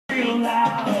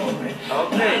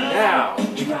Okay, now we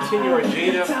continue our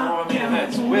JWF Pro main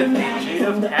events with a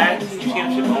JWF Tag Team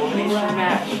Championship Elimination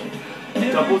match.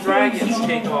 Double Dragons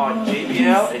take on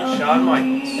JBL and Shawn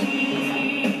Michaels.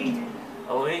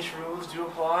 Elimination rules do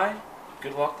apply.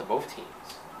 Good luck to both teams.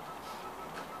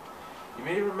 You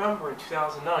may remember in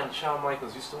 2009, Shawn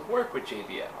Michaels used to work with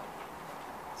JBL.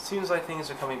 Seems like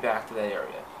things are coming back to that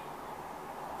area.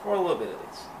 For a little bit at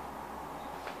least.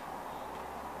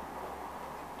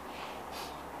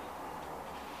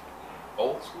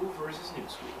 Old school versus new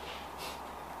school.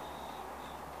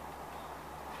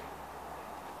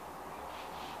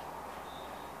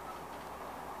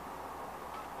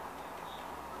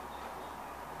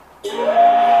 The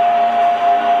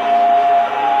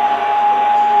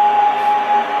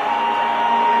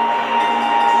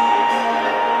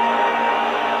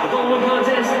following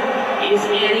contest is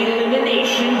an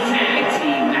elimination tag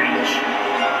team match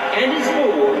and is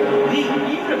for the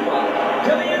unified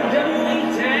WWE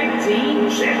Tag Team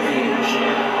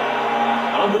Championship.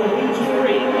 On the way to the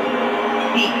ring,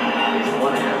 he is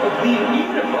one half of the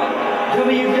unified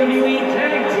WWE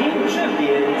Tag Team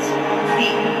Champions. He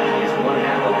is one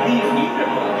half of the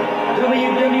unified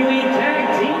WWE Tag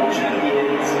Team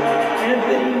Champions. And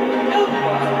then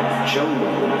Elba, Joe,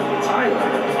 Tyler,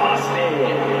 Austin.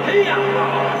 Hey,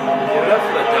 Give it up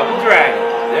for the Double Dragon.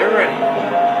 They're ready.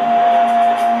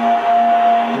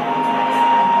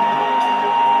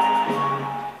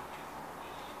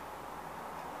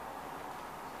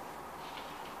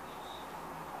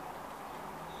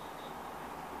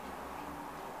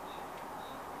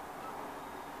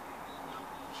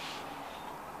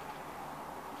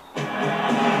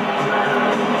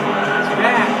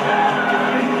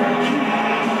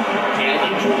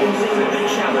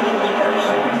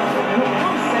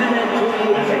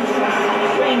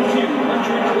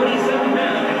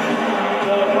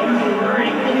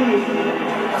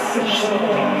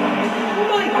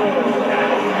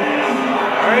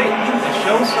 Alright, the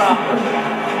showstopper.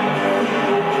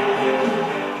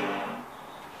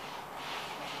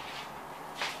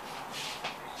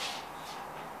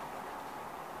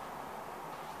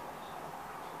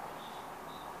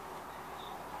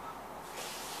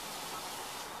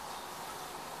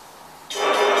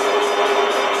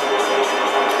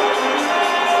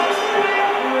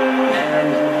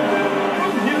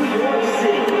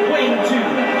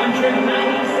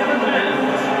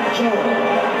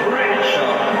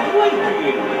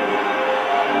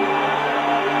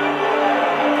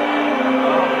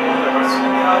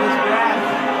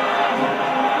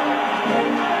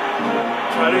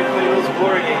 Try to play those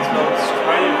glory games, folks.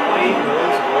 Try to play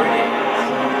those glory games.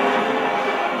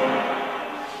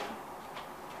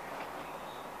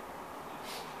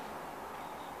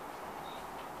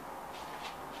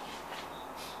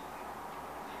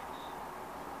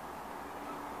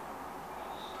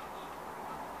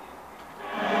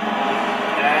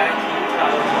 Tag team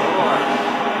titles on the line.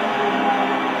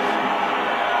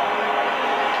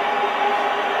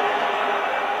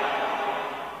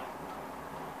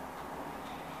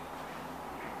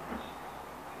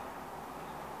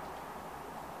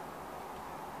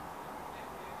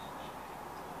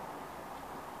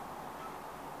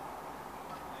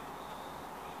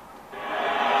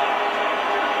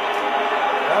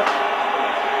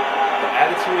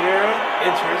 Attitude Era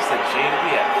enters the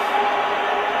JWF.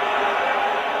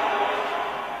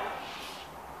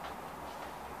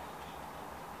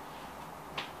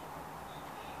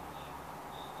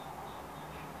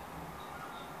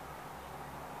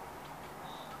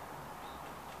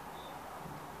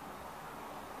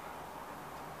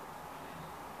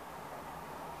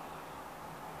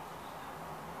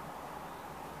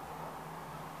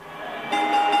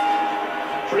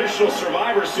 Traditional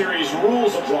Survivor Series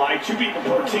rules apply. 2 people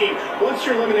per team. Once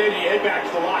you're eliminated, you head back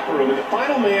to the locker room, and the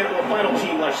final man or final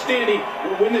team left standing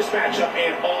will win this matchup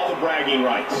and all the bragging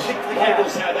rights.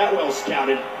 Michaels had that well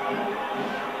scouted.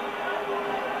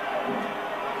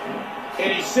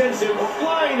 And he sends him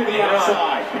flying to the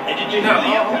outside. And did you hear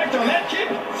the impact on that kick?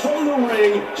 From the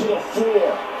ring to the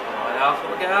floor.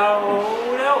 Look out.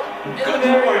 Oh, no. Good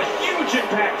lord, a huge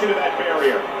impact into that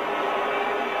barrier.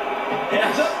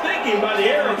 Heads up thinking by the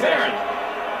heir apparent.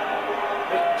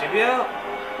 JBL.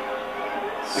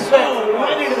 So,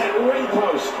 right into that ring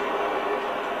post.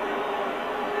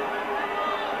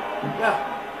 Yeah.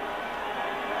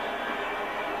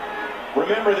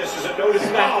 Remember, this is a notice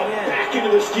now. Back into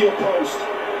the steel post.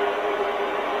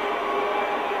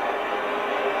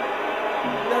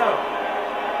 No.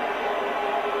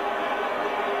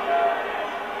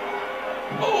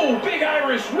 Oh, big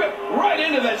Irish whip right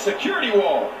into that security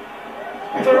wall.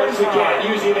 And once again,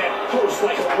 using that post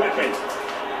like a weapon.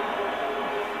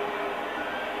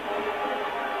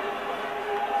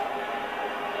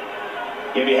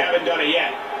 If you haven't done it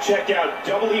yet, check out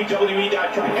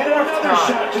WWE.com. And another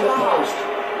shot to the post.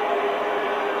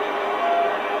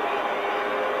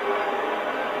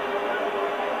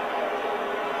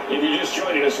 If you're just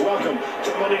joining us, welcome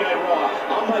to Monday Night Raw.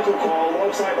 I'm Michael Cole,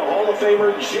 alongside the Hall of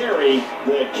Famer, Jerry,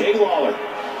 the King Lawler.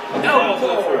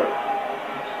 Elbow through.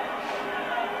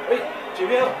 Wait,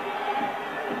 JBL.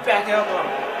 Back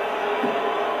elbow.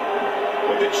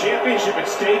 With the championship at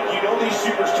stake, you know these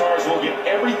superstars will get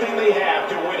everything they have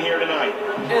to win here tonight.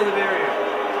 And the barrier.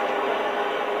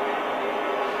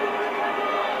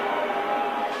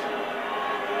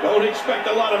 Don't expect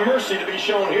a lot of mercy to be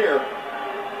shown here.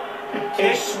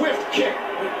 A swift kick.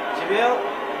 JBL.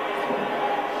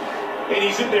 And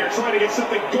he's in there trying to get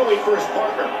something going for his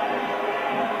partner.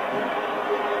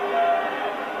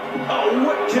 Oh,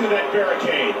 whipped into that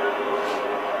barricade.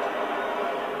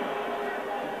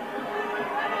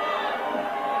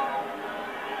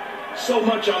 So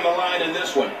much on the line in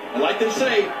this one. And like they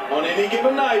say, on any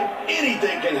given night,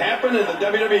 anything can happen in the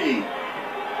WWE.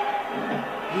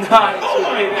 Nice. Oh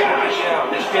my gosh!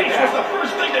 This face was the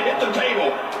first thing to hit the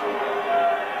table.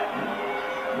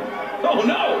 Oh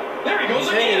no! There he goes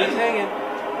again. He's hanging.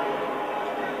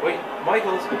 Wait,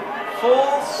 Michaels.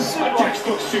 Full suplex. A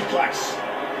textbook suplex.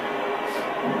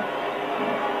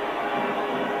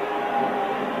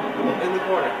 In the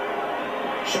corner.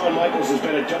 Shawn Michaels has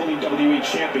been a WWE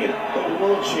champion, a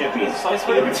world champion,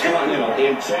 intercontinental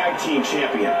and tag team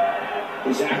champion.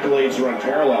 His accolades are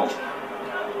unparalleled.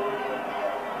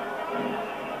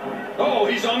 Oh,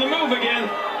 he's on the move again.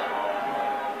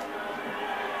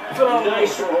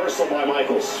 Nice reversal by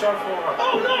Michaels.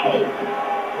 Oh no!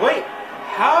 Wait,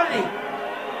 how did he?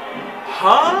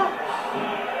 Huh?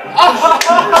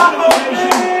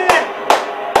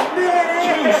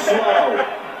 Too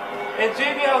slow. And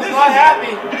JBL's not happy.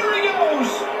 Here he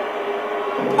goes.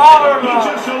 Power He bomb.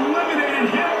 just eliminated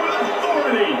him with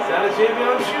authority. Is that a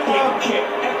JBL shoe Big up? kick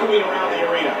echoing around the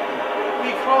arena.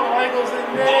 We call Michaels in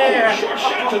there. Oh, short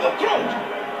shot to the throat.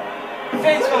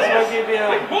 Face first by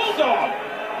JBL. Like bulldog.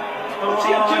 What's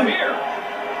he up to here?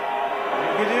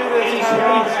 You can do this. And he's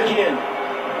ready back in.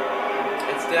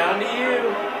 It's down to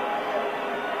you.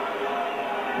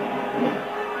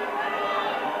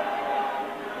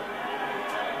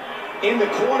 In the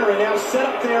corner and now set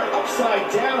up there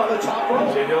upside down on the top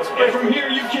rope. And from here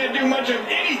you can't do much of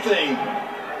anything.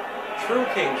 True,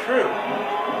 King, true.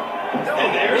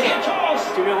 And there's the toss.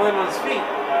 JBL landed on his feet.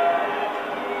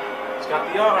 He's got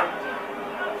the arm.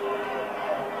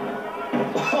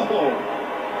 Oh.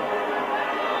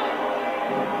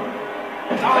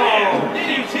 Oh,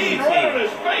 DDT right on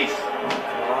his face.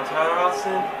 Come on, Tyler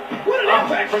Austin. What an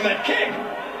impact from that kick.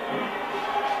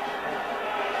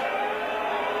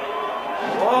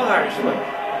 Oh, Irishman.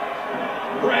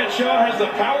 Bradshaw has the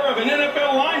power of an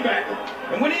NFL linebacker.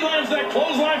 And when he lands that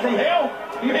clothesline from hell,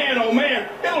 man, oh man,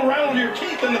 it'll rattle your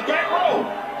teeth in the back row.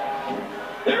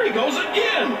 There he goes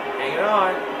again. Hang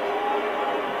on.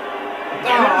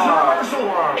 And there's a reversal.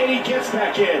 And he gets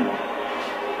back in.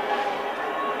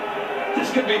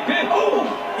 This could be big. Oh,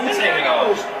 and there he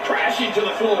goes, crashing to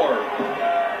the floor.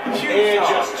 And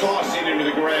just tossing him to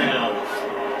the ground.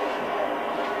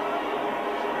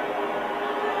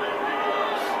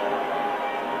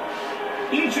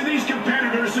 Each of these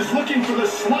competitors is looking for the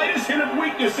slightest hint of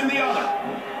weakness in the other.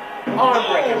 Arm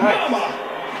breaker, right. Mama.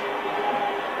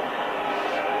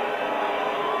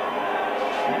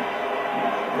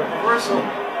 Reversal.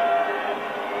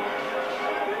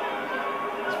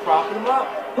 He's propping him up.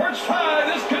 Perched high,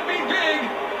 this could be big.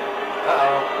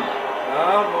 Uh-oh.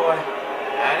 Oh, boy.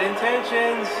 Bad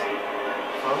intentions.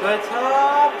 From the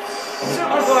top.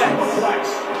 Superplex.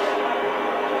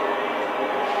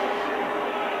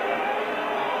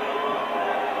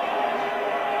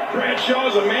 Bradshaw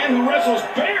is a man who wrestles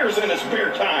bears in his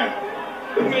spare time.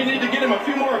 We may need to get him a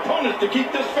few more opponents to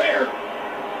keep this fair.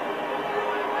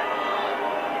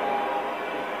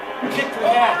 Kick to the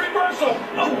back. Reversal.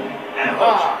 Oh,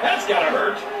 ouch. That's gotta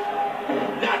hurt.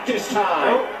 Not this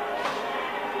time. Nope.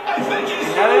 I think he's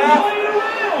still playing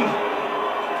around.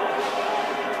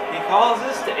 He calls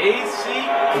this the AC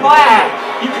Clash.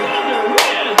 You can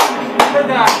win. The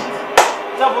night.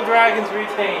 Double Dragons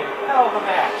retain. Hell of a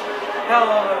match. Hell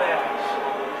of a match.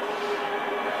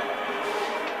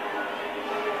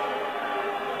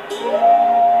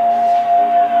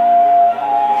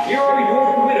 Here are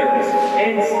your winners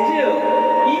and still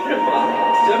unified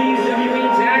WWE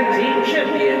Tag Team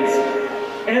Champions,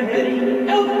 Anthony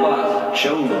Elba,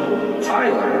 Cholo,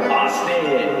 Tyler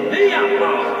Austin, the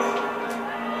Outlaws.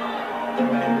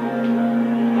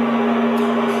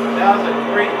 That was a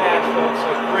great match, folks. A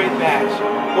great match.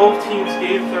 Both teams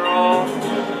gave their all,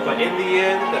 but But in the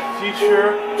end, the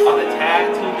future of the tag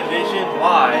team division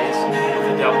lies